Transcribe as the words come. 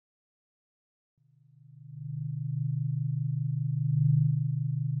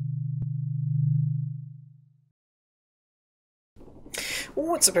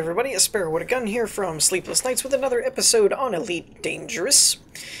What's up, everybody? A Sparrow with a Gun here from Sleepless Nights with another episode on Elite Dangerous.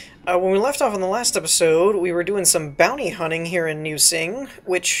 When we left off in the last episode, we were doing some bounty hunting here in New Sing,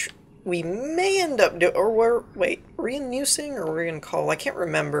 which we may end up doing. Or wait, were we in New Sing or were we in Call? I can't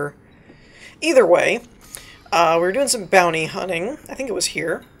remember. Either way, we were doing some bounty hunting. I think it was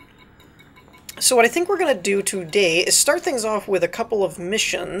here. So what I think we're going to do today is start things off with a couple of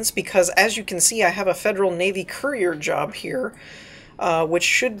missions, because as you can see, I have a Federal Navy courier job here, which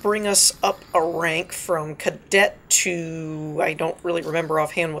should bring us up a rank from cadet to... I don't really remember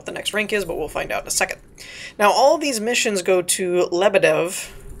offhand what the next rank is, but we'll find out in a second. Now, all of these missions go to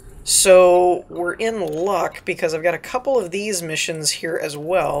Lebedev, so we're in luck, because I've got a couple of these missions here as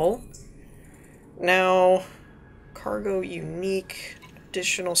well. Now, cargo unique...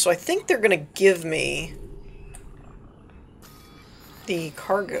 additional, so I think they're going to give me the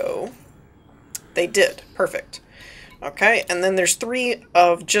cargo. They did. Perfect. Okay, and then there's 3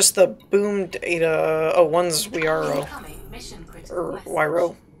 of just the boom data. Oh, one's Wyro. Or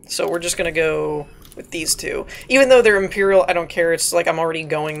Wyro. So we're just going to go with these 2. Even though they're Imperial, I don't care. It's like I'm already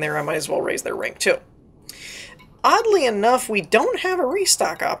going there. I might as well raise their rank too. Oddly enough, we don't have a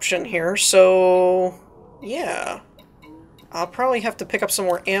restock option here, so yeah. I'll probably have to pick up some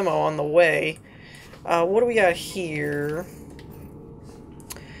more ammo on the way. What do we got here?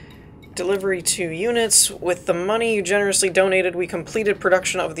 Delivery 2 units. With the money you generously donated, we completed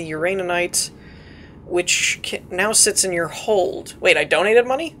production of the Uraninite, which now sits in your hold. Wait, I donated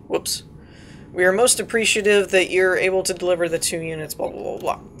money? Whoops. We are most appreciative that you're able to deliver the 2 units, blah, blah, blah,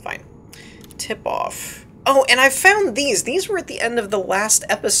 blah. Fine. Tip off. Oh, and I found these. These were at the end of the last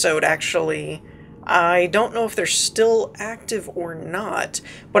episode, actually. I don't know if they're still active or not,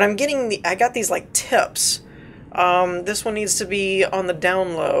 but I'm getting I got these like tips. This one needs to be on the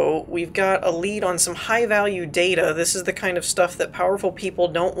down low. We've got a lead on some high value data. This is the kind of stuff that powerful people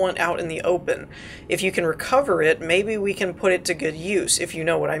don't want out in the open. If you can recover it, maybe we can put it to good use, if you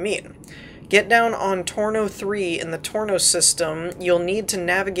know what I mean. Get down on Torno 3 in the Torno system. You'll need to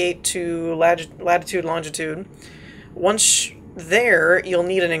navigate to latitude, longitude. Once there, you'll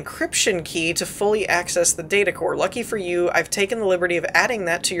need an encryption key to fully access the data core. Lucky for you, I've taken the liberty of adding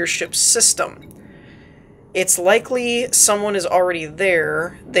that to your ship's system. It's likely someone is already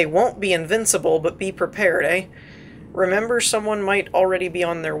there. They won't be invincible, but be prepared, eh? Remember, someone might already be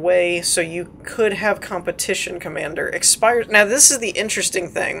on their way, so you could have competition, Commander. Expires... Now, this is the interesting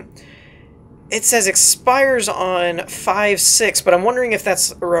thing. It says expires on 5/6, but I'm wondering if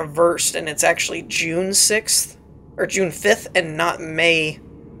that's reversed and it's actually June 6th. Or June 5th and not May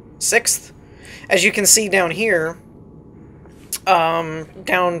 6th. As you can see down here,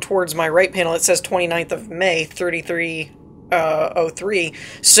 down towards my right panel, it says 29th of May, 3303.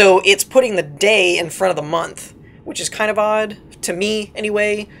 So it's putting the day in front of the month, which is kind of odd, to me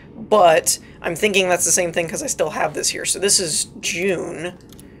anyway, but I'm thinking that's the same thing because I still have this here. So this is June.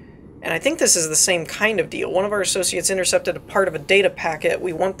 And I think this is the same kind of deal. One of our associates intercepted a part of a data packet.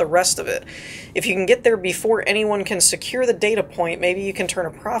 We want the rest of it. If you can get there before anyone can secure the data point, maybe you can turn a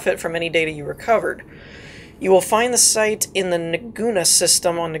profit from any data you recovered. You will find the site in the Naguna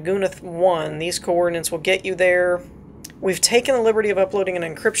system on Naguna 1. These coordinates will get you there. We've taken the liberty of uploading an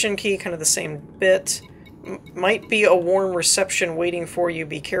encryption key, kind of the same bit. Might be a warm reception waiting for you.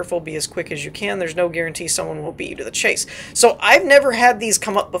 Be careful, be as quick as you can. There's no guarantee someone will beat you to the chase. So I've never had these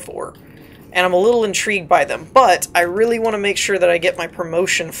come up before, and I'm a little intrigued by them, but I really want to make sure that I get my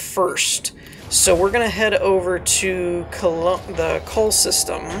promotion first. So we're going to head over to the Col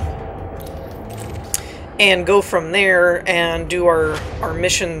system and go from there and do our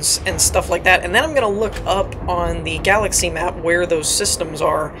missions and stuff like that. And then I'm going to look up on the galaxy map where those systems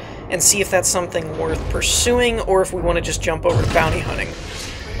are and see if that's something worth pursuing or if we want to just jump over to bounty hunting.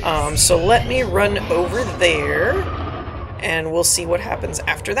 So let me run over there and we'll see what happens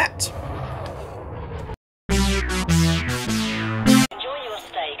after that.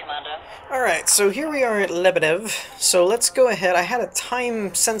 Alright, so here we are at Lebedev, so let's go ahead. I had a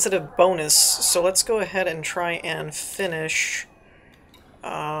time-sensitive bonus, so let's go ahead and try and finish...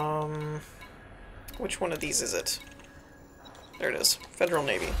 which one of these is it? There it is. Federal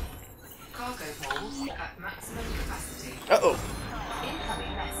Navy. Cargo holds at maximum capacity. Uh-oh.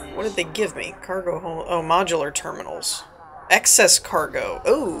 What did they give me? Cargo hold... Oh, modular terminals. Excess cargo.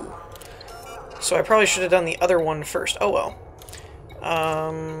 Oh! So I probably should have done the other one first. Oh well.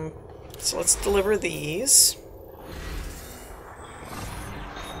 So let's deliver these.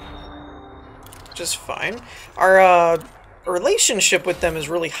 Just fine. Our relationship with them is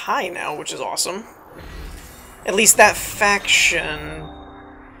really high now, which is awesome. At least that faction...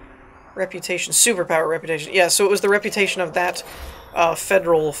 Reputation, superpower reputation. Yeah, so it was the reputation of that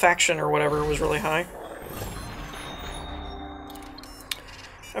federal faction or whatever was really high.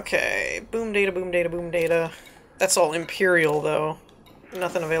 Okay, boom data, boom data, boom data. That's all Imperial, though.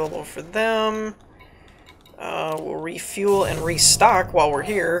 Nothing available for them. We'll refuel and restock while we're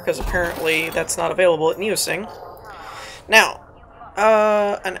here, because apparently that's not available at Neosing. Now,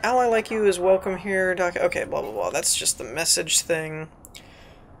 an ally like you is welcome here. Okay, blah, blah, blah. That's just the message thing.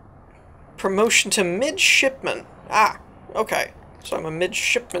 Promotion to Midshipman. Ah, okay. So I'm a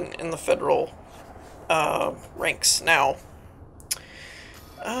Midshipman in the Federal ranks now.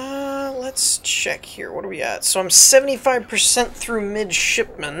 Let's check here. What are we at? So I'm 75% through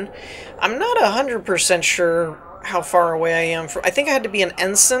Midshipman. I'm not 100% sure how far away I am from... I think I had to be an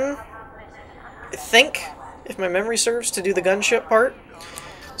ensign, I think, if my memory serves, to do the gunship part.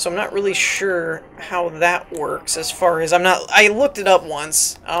 So I'm not really sure how that works as far as... I looked it up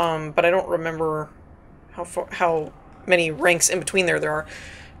once, but I don't remember how many ranks in between there are.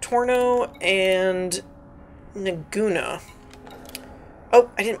 Torno and Naguna. Oh,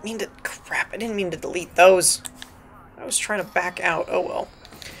 I didn't mean to... Crap, I didn't mean to delete those. I was trying to back out. Oh, well.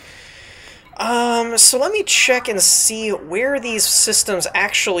 So let me check and see where these systems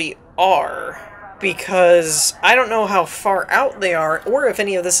actually are. Because I don't know how far out they are, or if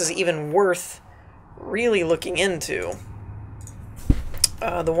any of this is even worth really looking into.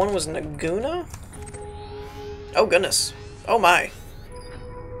 The one was Naguna? Oh, goodness. Oh, my.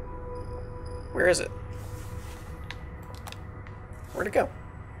 Where is it? Where'd it go?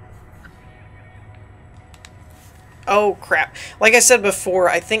 Oh, crap. Like I said before,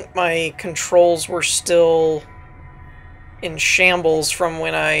 I think my controls were still in shambles from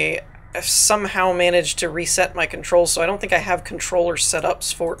when I somehow managed to reset my controls, so I don't think I have controller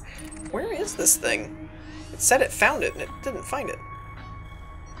setups for... Where is this thing? It said it found it, and it didn't find it.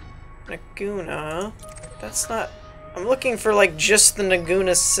 Naguna... That's not... I'm looking for, like, just the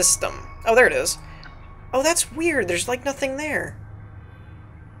Naguna system. Oh, there it is. Oh, that's weird. There's, like, nothing there.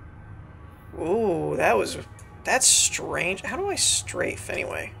 Ooh, that's strange. How do I strafe,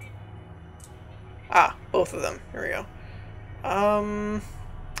 anyway? Ah, both of them. Here we go.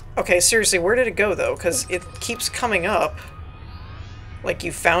 Okay, seriously, where did it go, though? Because it keeps coming up. Like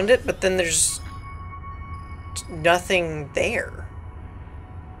you found it, but then there's nothing there.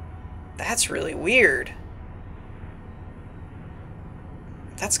 That's really weird.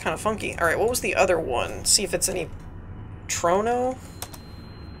 That's kind of funky. Alright, what was the other one? See if it's any... Trono?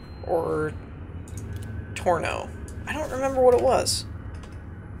 Or... Torno? I don't remember what it was.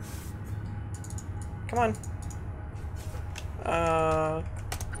 Come on.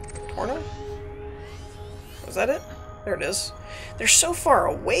 Torno? Was that it? There it is. They're so far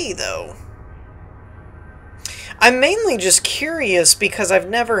away, though. I'm mainly just curious because I've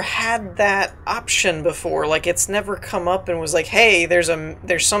never had that option before. Like, it's never come up and was like, hey, there's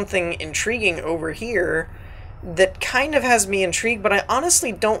something intriguing over here that kind of has me intrigued, but I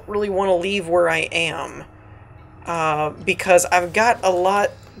honestly don't really want to leave where I am. Because I've got a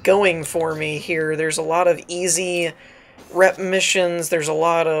lot going for me here. There's a lot of easy rep missions. There's a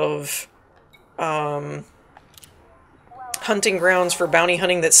lot of hunting grounds for bounty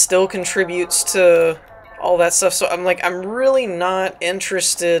hunting that still contributes to all that stuff. So I'm like, I'm really not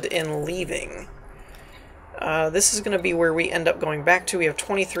interested in leaving. This is going to be where we end up going back to. We have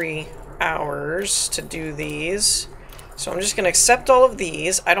 23 hours to do these. So I'm just going to accept all of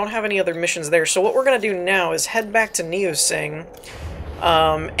these. I don't have any other missions there. So what we're going to do now is head back to Neosing.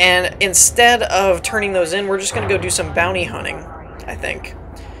 And instead of turning those in, we're just going to go do some bounty hunting, I think.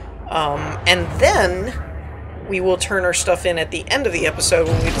 And then we will turn our stuff in at the end of the episode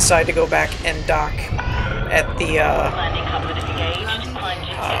when we decide to go back and dock at the,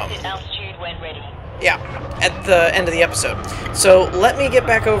 yeah, at the end of the episode. So let me get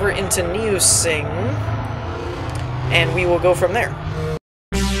back over into Neosing, and we will go from there.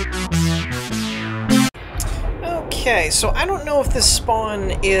 Okay, so I don't know if this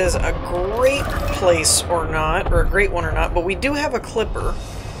spawn is a great place or not, or a great one or not, but we do have a clipper.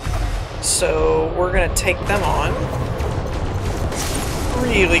 So we're gonna take them on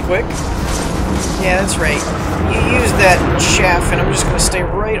really quick. Yeah, that's right. You use that chaff, and I'm just gonna stay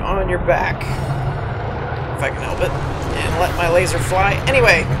right on your back, if I can help it, and let my laser fly.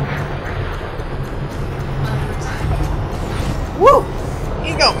 Anyway. Woo!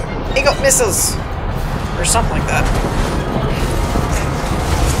 Here you go. Here you go, missiles. Or something like that.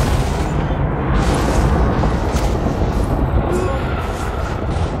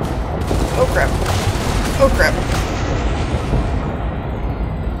 Oh crap. Oh crap.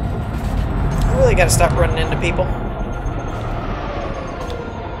 I really gotta stop running into people.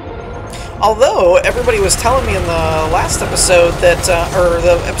 Although, everybody was telling me in the last episode that, or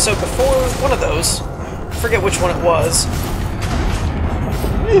the episode before, one of those, I forget which one it was,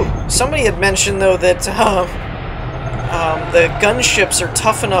 somebody had mentioned, though, that the gunships are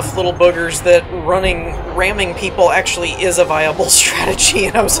tough enough little boogers that ramming people actually is a viable strategy,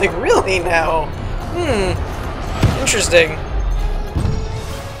 and I was like, really now? Interesting.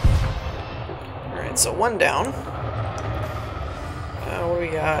 Alright, so one down. What do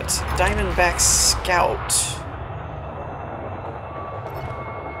we got? Diamondback Scout.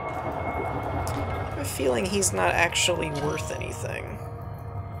 I have a feeling he's not actually worth anything.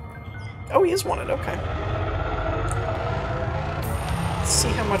 Oh, he is wanted, okay. Let's see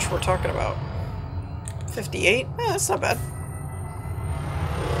how much we're talking about. 58? That's not bad.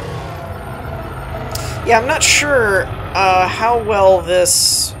 Yeah, I'm not sure how well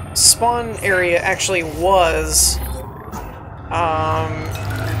this spawn area actually was.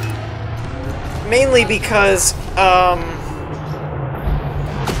 Mainly because,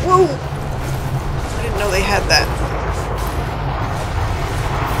 whoa! I didn't know they had that.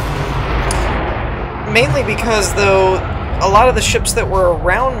 Mainly because, though, a lot of the ships that were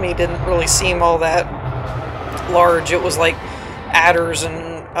around me didn't really seem all that large. It was like adders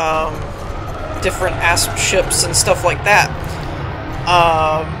and, different asp ships and stuff like that.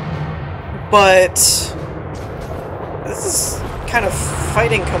 But this is kind of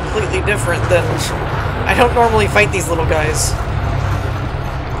fighting completely different than... I don't normally fight these little guys.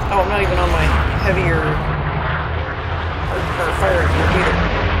 Oh, I'm not even on my heavier... or fire gear either.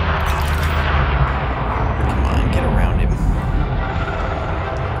 Come on, get around him.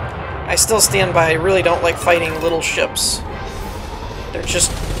 I still stand by, I really don't like fighting little ships. They're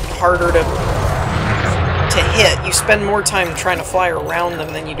just harder to hit. You spend more time trying to fly around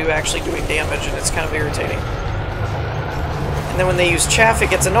them than you do actually doing damage, and it's kind of irritating. And then when they use chaff, it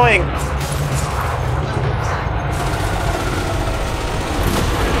gets annoying.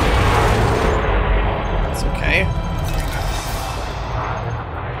 It's okay.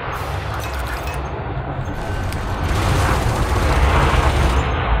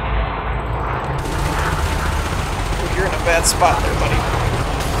 Ooh, you're in a bad spot there, buddy.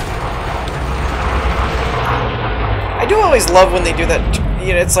 I do always love when they do that.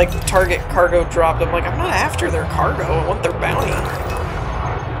 You know, it's like target cargo dropped. I'm like, I'm not after their cargo. I want their bounty.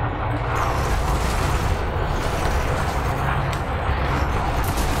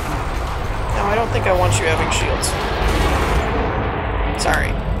 No, I don't think I want you having shields.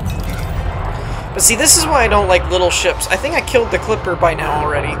 Sorry. But see, this is why I don't like little ships. I think I killed the Clipper by now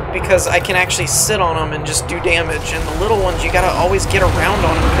already, because I can actually sit on them and just do damage. And the little ones, you gotta always get around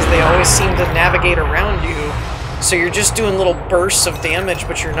on them, because they always seem to navigate around you. So you're just doing little bursts of damage,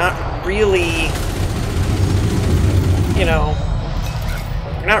 but you're not really, you know,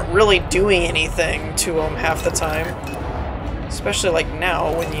 you're not really doing anything to them half the time. Especially like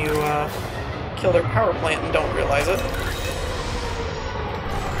now, when you kill their power plant and don't realize it.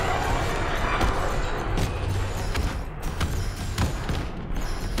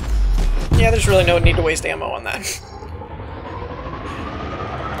 Yeah, there's really no need to waste ammo on that.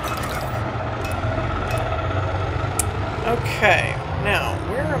 Okay, now,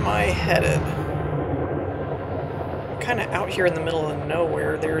 where am I headed? Kind of out here in the middle of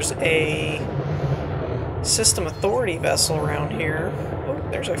nowhere. There's a System Authority vessel around here. Oh,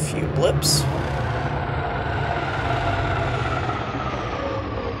 there's a few blips.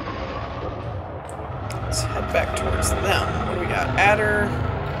 Let's head back towards them. What do we got? Adder.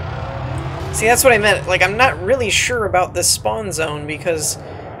 See, that's what I meant. Like, I'm not really sure about this spawn zone because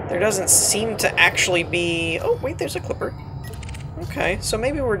there doesn't seem to actually be... Oh, wait, there's a Clipper. Okay, so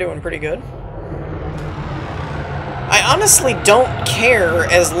maybe we're doing pretty good. I honestly don't care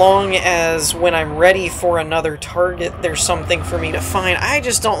as long as when I'm ready for another target, there's something for me to find. I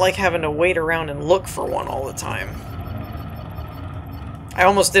just don't like having to wait around and look for one all the time. I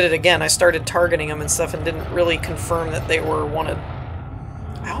almost did it again. I started targeting them and stuff and didn't really confirm that they were wanted.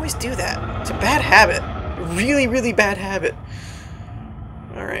 I always do that. It's a bad habit. A really, really bad habit.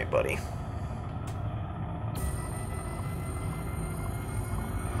 Alright, buddy.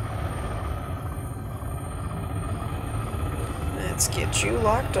 Let's get you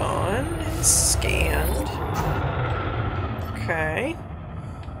locked on and scanned. Okay.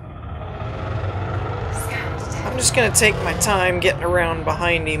 I'm just gonna take my time getting around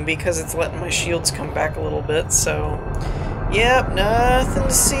behind him because it's letting my shields come back a little bit, so... Yep, nothing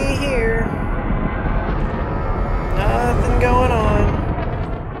to see here. Nothing going on.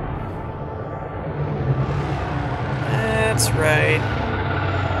 That's right.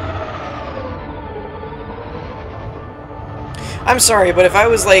 I'm sorry, but if I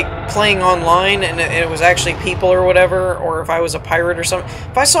was, like, playing online and it was actually people or whatever, or if I was a pirate or something,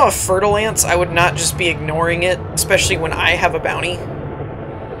 if I saw a fertile ants, I would not just be ignoring it, especially when I have a bounty.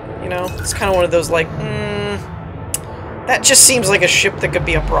 You know? It's kind of one of those, like, that just seems like a ship that could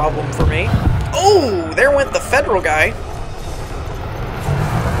be a problem for me. Oh! There went the federal guy.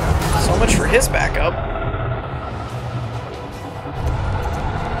 So much for his backup.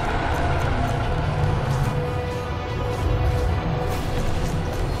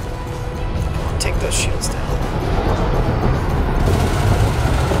 Take those shields down.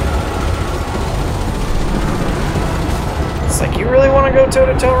 It's like, you really want to go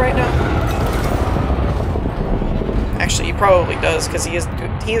toe-to-toe right now? Actually, he probably does, because he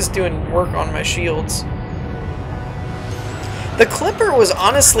is doing work on my shields. The Clipper was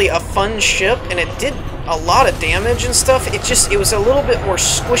honestly a fun ship, and it did a lot of damage and stuff. It was a little bit more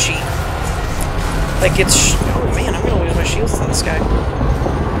squishy. Like, it's... Oh man, I'm gonna lose my shields to this guy.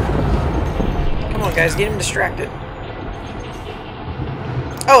 Come on, guys, get him distracted.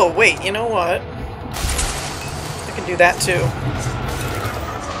 Oh, wait, you know what? I can do that, too.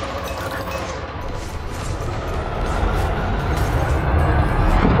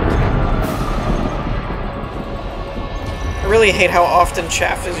 I really hate how often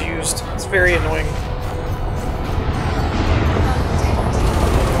chaff is used. It's very annoying.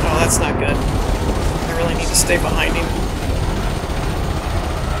 Oh, that's not good. I really need to stay behind him.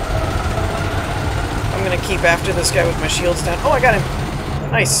 I'm gonna keep after this guy with my shields down. Oh, I got him!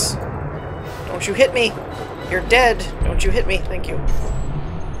 Nice. Don't you hit me! You're dead! Don't you hit me! Thank you.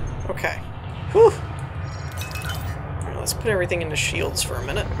 Okay. Whew! Alright, let's put everything into shields for a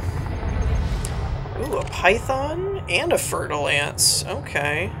minute. Ooh, a python and a fertile ants.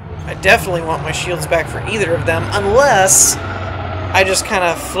 Okay. I definitely want my shields back for either of them, unless I just kind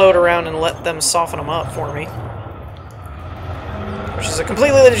of float around and let them soften them up for me. Which is a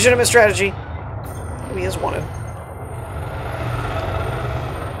completely legitimate strategy. Oh, he is wanted.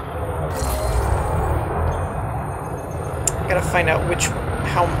 I gotta find out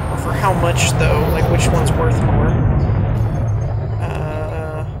for how much though, like which one's worth more.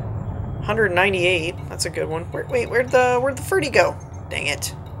 198. That's a good one. Wait, where'd the Ferdy go? Dang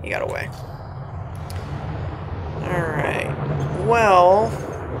it, he got away. All right. Well,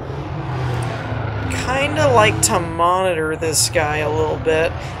 kind of like to monitor this guy a little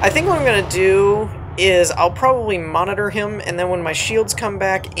bit. I think what I'm gonna do is I'll probably monitor him, and then when my shields come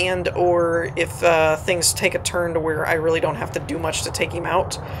back and or if things take a turn to where I really don't have to do much to take him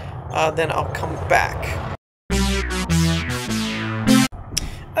out, then I'll come back.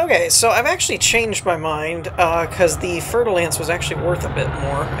 Okay, so I've actually changed my mind, because the fertile ants was actually worth a bit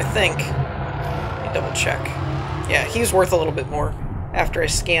more, I think. Let me double check. Yeah, he's worth a little bit more after I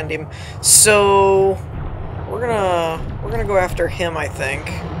scanned him. So we're gonna go after him, I think.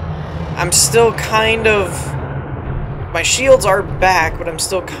 I'm still kind of... My shields are back, but I'm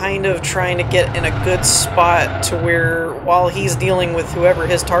still kind of trying to get in a good spot to where, while he's dealing with whoever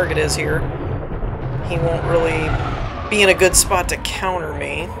his target is here, he won't really be in a good spot to counter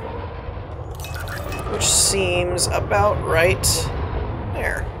me. Which seems about right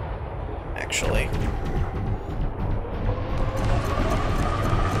there, actually.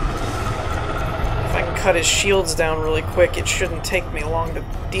 If I can cut his shields down really quick, it shouldn't take me long to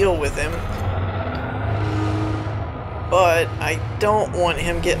deal with him. But I don't want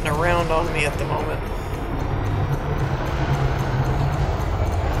him getting around on me at the moment.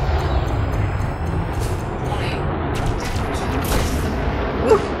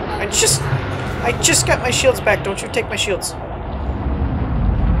 Woo! I just got my shields back. Don't you take my shields.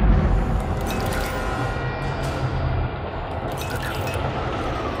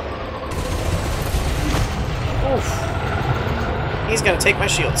 Oof. He's gonna take my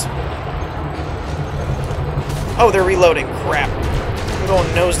shields. Oh, they're reloading. Crap. I'm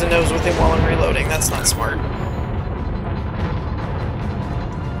going nose to nose with him while I'm reloading. That's not smart.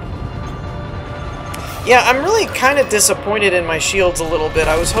 Yeah, I'm really kind of disappointed in my shields a little bit.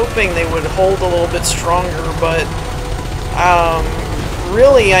 I was hoping they would hold a little bit stronger, but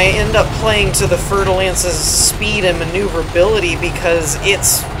really I end up playing to the fertile ants' speed and maneuverability because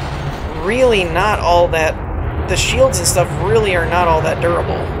it's really not all that... The shields and stuff really are not all that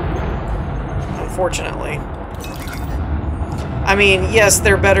durable, unfortunately. I mean, yes,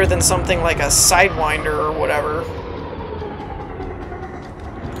 they're better than something like a Sidewinder or whatever.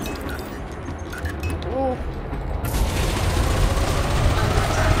 Ooh.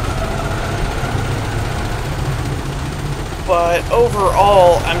 But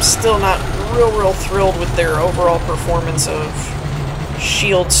overall, I'm still not real thrilled with their overall performance of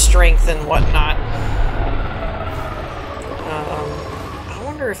shield strength and whatnot. I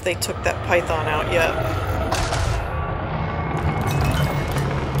wonder if they took that python out yet.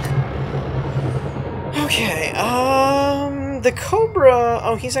 Okay, the cobra...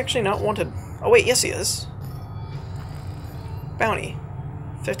 Oh, he's actually not wanted. Oh, wait, yes he is. Bounty.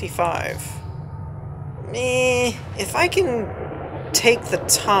 55. If I can take the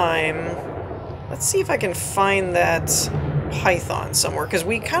time... Let's see if I can find that python somewhere, because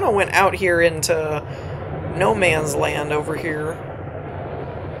we kind of went out here into no man's land over here.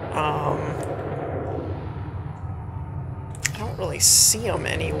 I don't really see them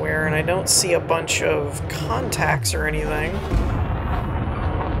anywhere, and I don't see a bunch of contacts or anything.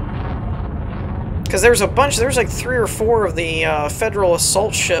 Because there's a bunch, there's like 3 or 4 of the federal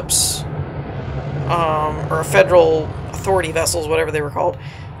assault ships, or federal authority vessels, whatever they were called,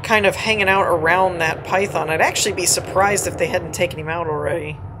 kind of hanging out around that python. I'd actually be surprised if they hadn't taken him out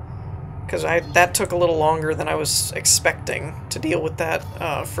already. Because that took a little longer than I was expecting to deal with that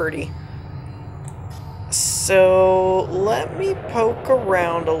Ferdy. So let me poke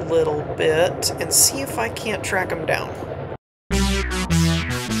around a little bit and see if I can't track him down.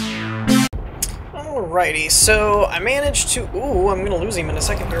 Alrighty, so I managed to... Ooh, I'm gonna lose him in a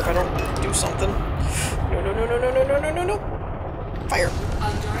second here if I don't do something. No, no, no, no, no, no, no, no, no, no. Fire.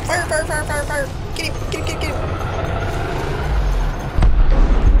 Fire, fire, fire, fire, fire. Get him, get him, get him, get him.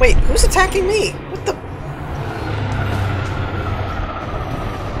 Wait, who's attacking me? What the...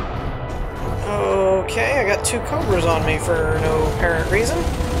 Okay, I got 2 cobras on me for no apparent reason.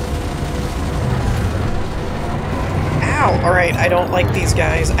 Ow! Alright, I don't like these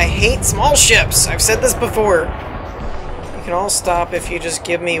guys. I hate small ships! I've said this before. You can all stop if you just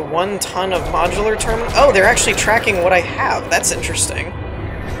give me 1 ton of modular terminal. Oh, they're actually tracking what I have. That's interesting.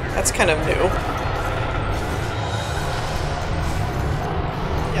 That's kind of new.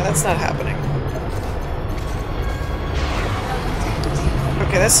 Yeah, that's not happening.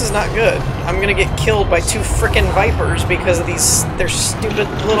 Okay, this is not good. I'm gonna get killed by 2 frickin' Vipers because of these... their stupid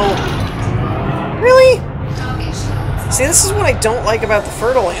little... Really? See, this is what I don't like about the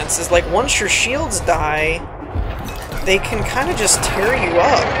Fertilants, is like, once your shields die, they can kind of just tear you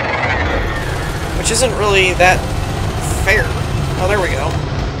up. Which isn't really that fair. Oh, there we go.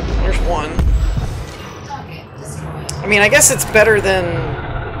 There's 1. I mean, I guess it's better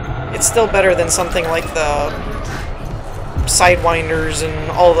than... it's still better than something like the Sidewinders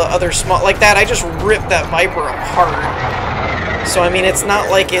and all the other small... like that, I just ripped that Viper apart. So, I mean, it's not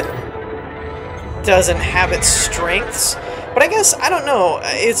like it doesn't have its strengths. But I guess, I don't know,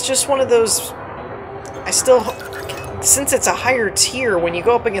 it's just one of those... I still... since it's a higher tier, when you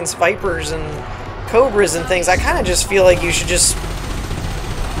go up against Vipers and Cobras and things, I kind of just feel like you should just...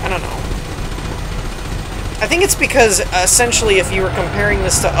 I don't know. I think it's because, essentially, if you were comparing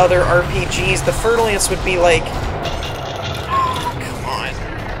this to other RPGs, the Fertilants would be like... Oh, come on.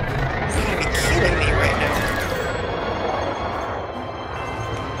 You're gonna be kidding me right now.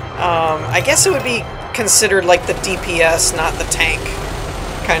 I guess it would be considered like the DPS, not the tank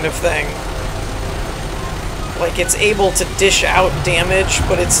kind of thing. Like, it's able to dish out damage,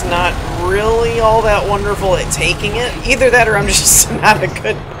 but it's not really all that wonderful at taking it. Either that or I'm just not a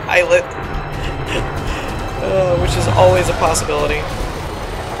good pilot. Which is always a possibility.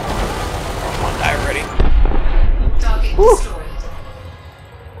 Come on, die already. Whew.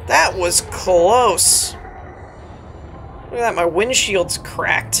 That was close. Look at that, my windshield's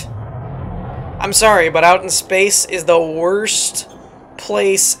cracked. I'm sorry, but out in space is the worst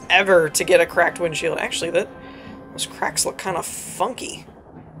place ever to get a cracked windshield. Actually, those cracks look kind of funky.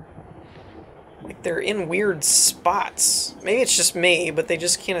 Like they're in weird spots. Maybe it's just me, but they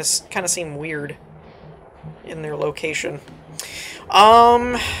just kind of seem weird in their location.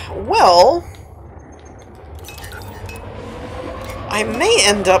 Well, I may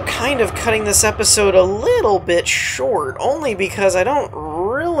end up kind of cutting this episode a little bit short, only because I don't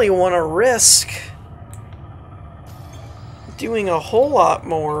really want to risk doing a whole lot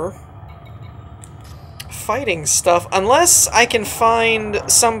more fighting stuff, unless I can find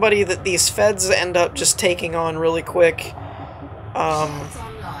somebody that these feds end up just taking on really quick.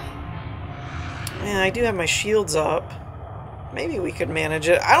 Man, I do have my shields up. Maybe we could manage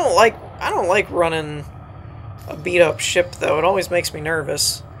it. I don't like running a beat-up ship, though. It always makes me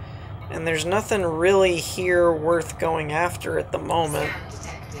nervous. And there's nothing really here worth going after at the moment.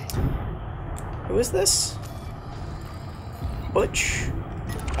 Who is this? Butch?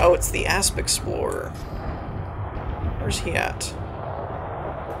 Oh, it's the Asp Explorer. Where's he at?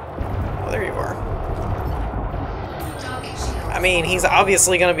 Oh, there you are. I mean, he's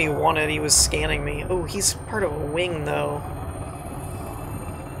obviously going to be wanted. He was scanning me. Oh, he's part of a wing, though.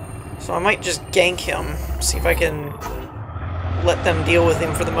 So I might just gank him. See if I can let them deal with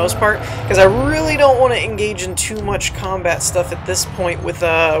him for the most part, because I really don't want to engage in too much combat stuff at this point with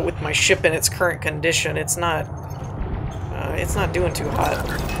my ship in its current condition. It's not doing too hot.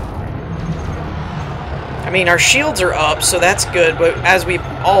 I mean, our shields are up, so that's good, but as we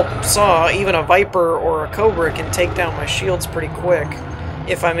all saw, even a Viper or a Cobra can take down my shields pretty quick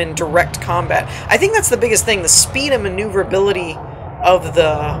if I'm in direct combat. I think that's the biggest thing, the speed and maneuverability of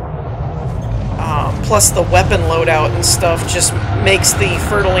the plus the weapon loadout and stuff just makes the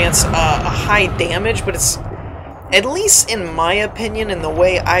Fer-de-Lance a high damage, but it's, at least in my opinion, in the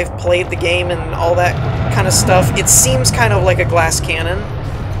way I've played the game and all that kind of stuff, it seems kind of like a glass cannon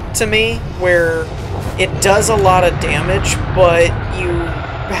to me, where it does a lot of damage, but you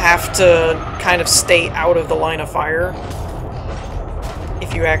have to kind of stay out of the line of fire.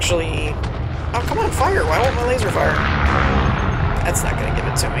 If you actually... Oh, come on, fire! Why won't my laser fire? That's not gonna give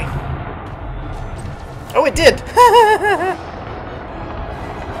it to me. Oh, it did!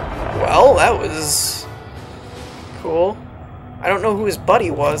 Well, that was... cool. I don't know who his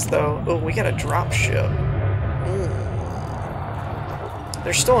buddy was, though. Oh, we got a drop ship.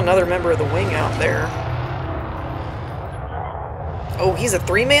 There's still another member of the wing out there. Oh, he's a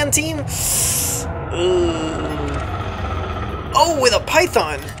three-man team? Ooh. Oh, with a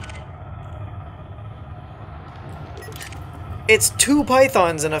Python! It's two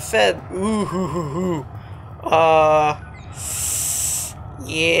Pythons and a Fed. Ooh.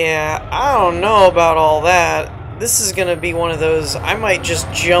 Yeah, I don't know about all that. This is gonna be one of those, I might just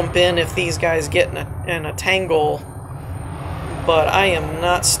jump in if these guys get in a tangle, but I am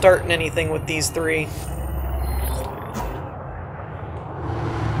not starting anything with these three.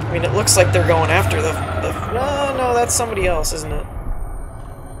 I mean, it looks like they're going after the no, that's somebody else, isn't it?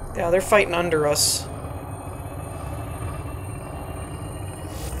 Yeah, they're fighting under us.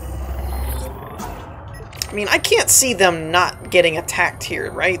 I mean, I can't see them not getting attacked here,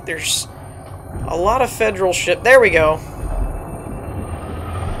 right? There's a lot of Federal ship. There we go.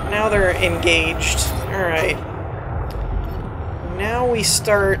 Now they're engaged. Alright. Now we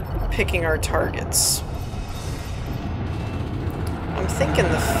start picking our targets. I'm thinking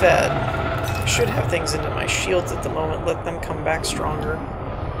the Fed. I should have things into my shields at the moment. Let them come back stronger.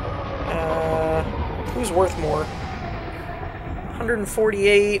 Who's worth more?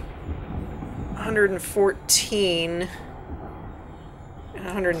 148... 114 and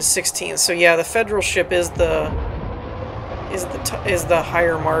 116. So yeah, the Federal ship is the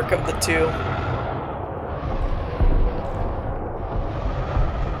higher mark of the two.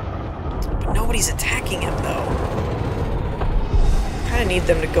 But nobody's attacking him though. Kind of need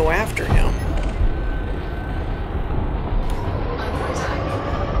them to go after him.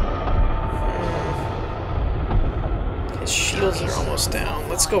 His shields are almost down.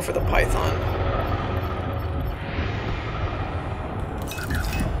 Let's go for the Python.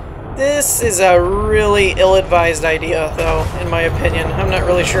 This is a really ill-advised idea, though, in my opinion. I'm not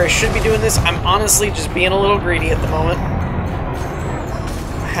really sure I should be doing this. I'm honestly just being a little greedy at the moment.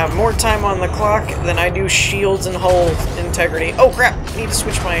 I have more time on the clock than I do shields and hull integrity. Oh, crap! I need to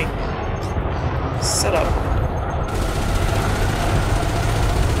switch my setup.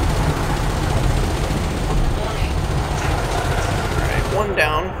 Alright, one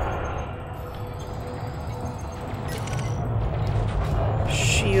down.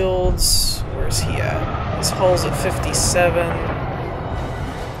 Shields, where's he at? His hull's at 57.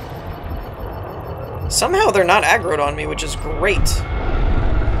 Somehow they're not aggroed on me, which is great.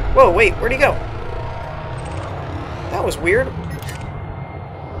 Whoa, wait, where'd he go? That was weird.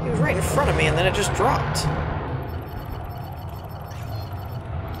 He was right in front of me and then it just dropped.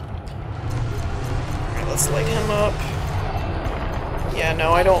 Alright, let's light him up. Yeah,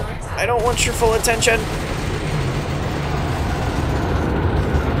 no, I don't want your full attention.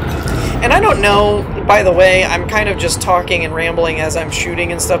 And I don't know, by the way, I'm kind of just talking and rambling as I'm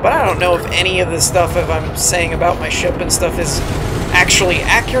shooting and stuff, but I don't know if any of the stuff if I'm saying about my ship and stuff is actually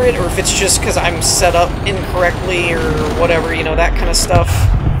accurate, or if it's just because I'm set up incorrectly or whatever, you know, that kind of stuff.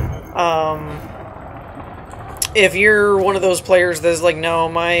 If you're one of those players that's like, no,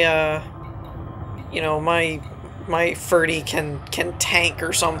 my, you know, my Ferdy can tank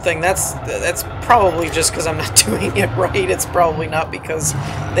or something, that's probably just because I'm not doing it right. It's probably not because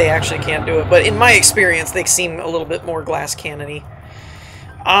they actually can't do it. But in my experience, they seem a little bit more glass cannon-y.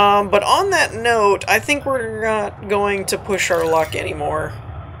 But on that note, I think we're not going to push our luck anymore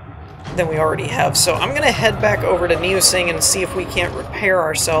than we already have. So I'm going to head back over to Neosing and see if we can't repair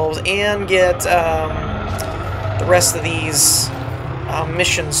ourselves and get the rest of these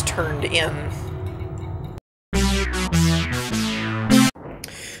missions turned in.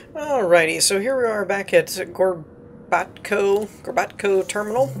 Alrighty, so here we are back at Gorbatko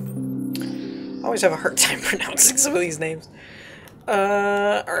Terminal. I always have a hard time pronouncing some of these names.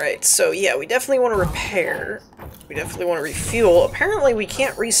 Alright, so yeah, we definitely want to repair. We definitely want to refuel. Apparently we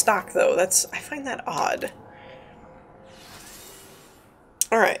can't restock, though. I find that odd.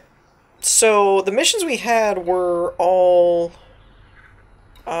 Alright, so the missions we had were all...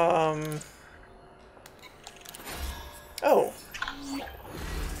 Oh.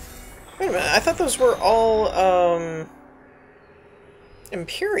 Wait a minute, I thought those were all,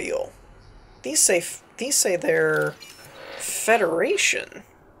 Imperial. These say they're Federation.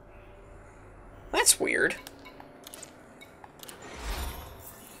 That's weird.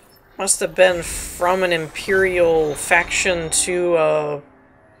 Must have been from an Imperial faction to,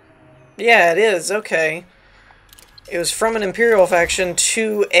 yeah, it is, okay. It was from an Imperial faction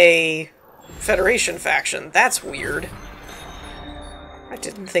to a Federation faction. That's weird. I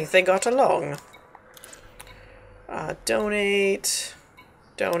didn't think they got along. Donate.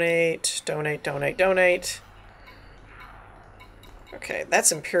 Donate. Donate, donate, donate. Okay,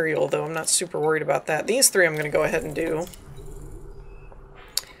 that's Imperial, though. I'm not super worried about that. These three I'm going to go ahead and do.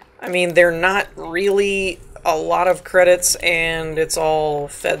 I mean, they're not really a lot of credits, and it's all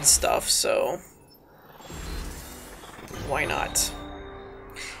Fed stuff, so... why not?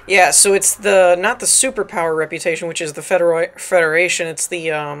 Yeah, so it's not the superpower reputation, which is the Federation, it's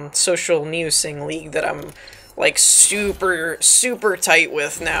the social newsing league that I'm, like, super tight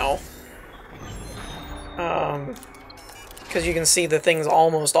with now. Because you can see the thing's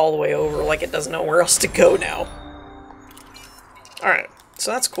almost all the way over, like it doesn't know where else to go now. Alright,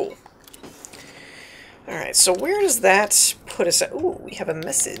 so that's cool. Alright, so where does that put us at? Ooh, we have a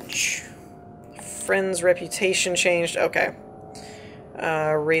message. Friend's reputation changed. Okay.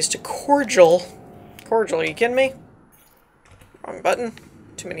 Raised to cordial. Cordial, are you kidding me? Wrong button.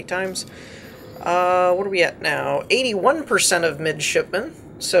 Too many times. What are we at now? 81% of midshipmen.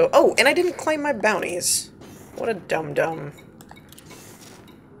 So, oh, and I didn't claim my bounties. What a dum-dum.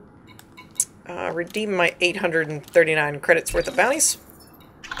 Redeem my 839 credits worth of bounties.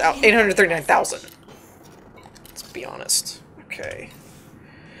 839,000. Let's be honest. Okay.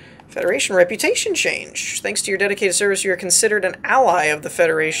 Federation reputation change. Thanks to your dedicated service, you are considered an ally of the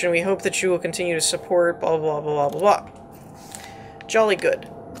Federation. We hope that you will continue to support blah blah blah blah blah. Jolly good.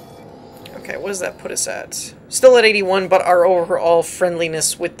 Okay, what does that put us at? Still at 81, but our overall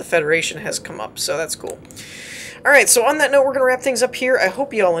friendliness with the Federation has come up, so that's cool. Alright, so on that note, we're going to wrap things up here. I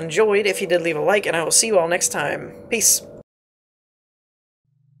hope you all enjoyed. If you did, leave a like, and I will see you all next time. Peace.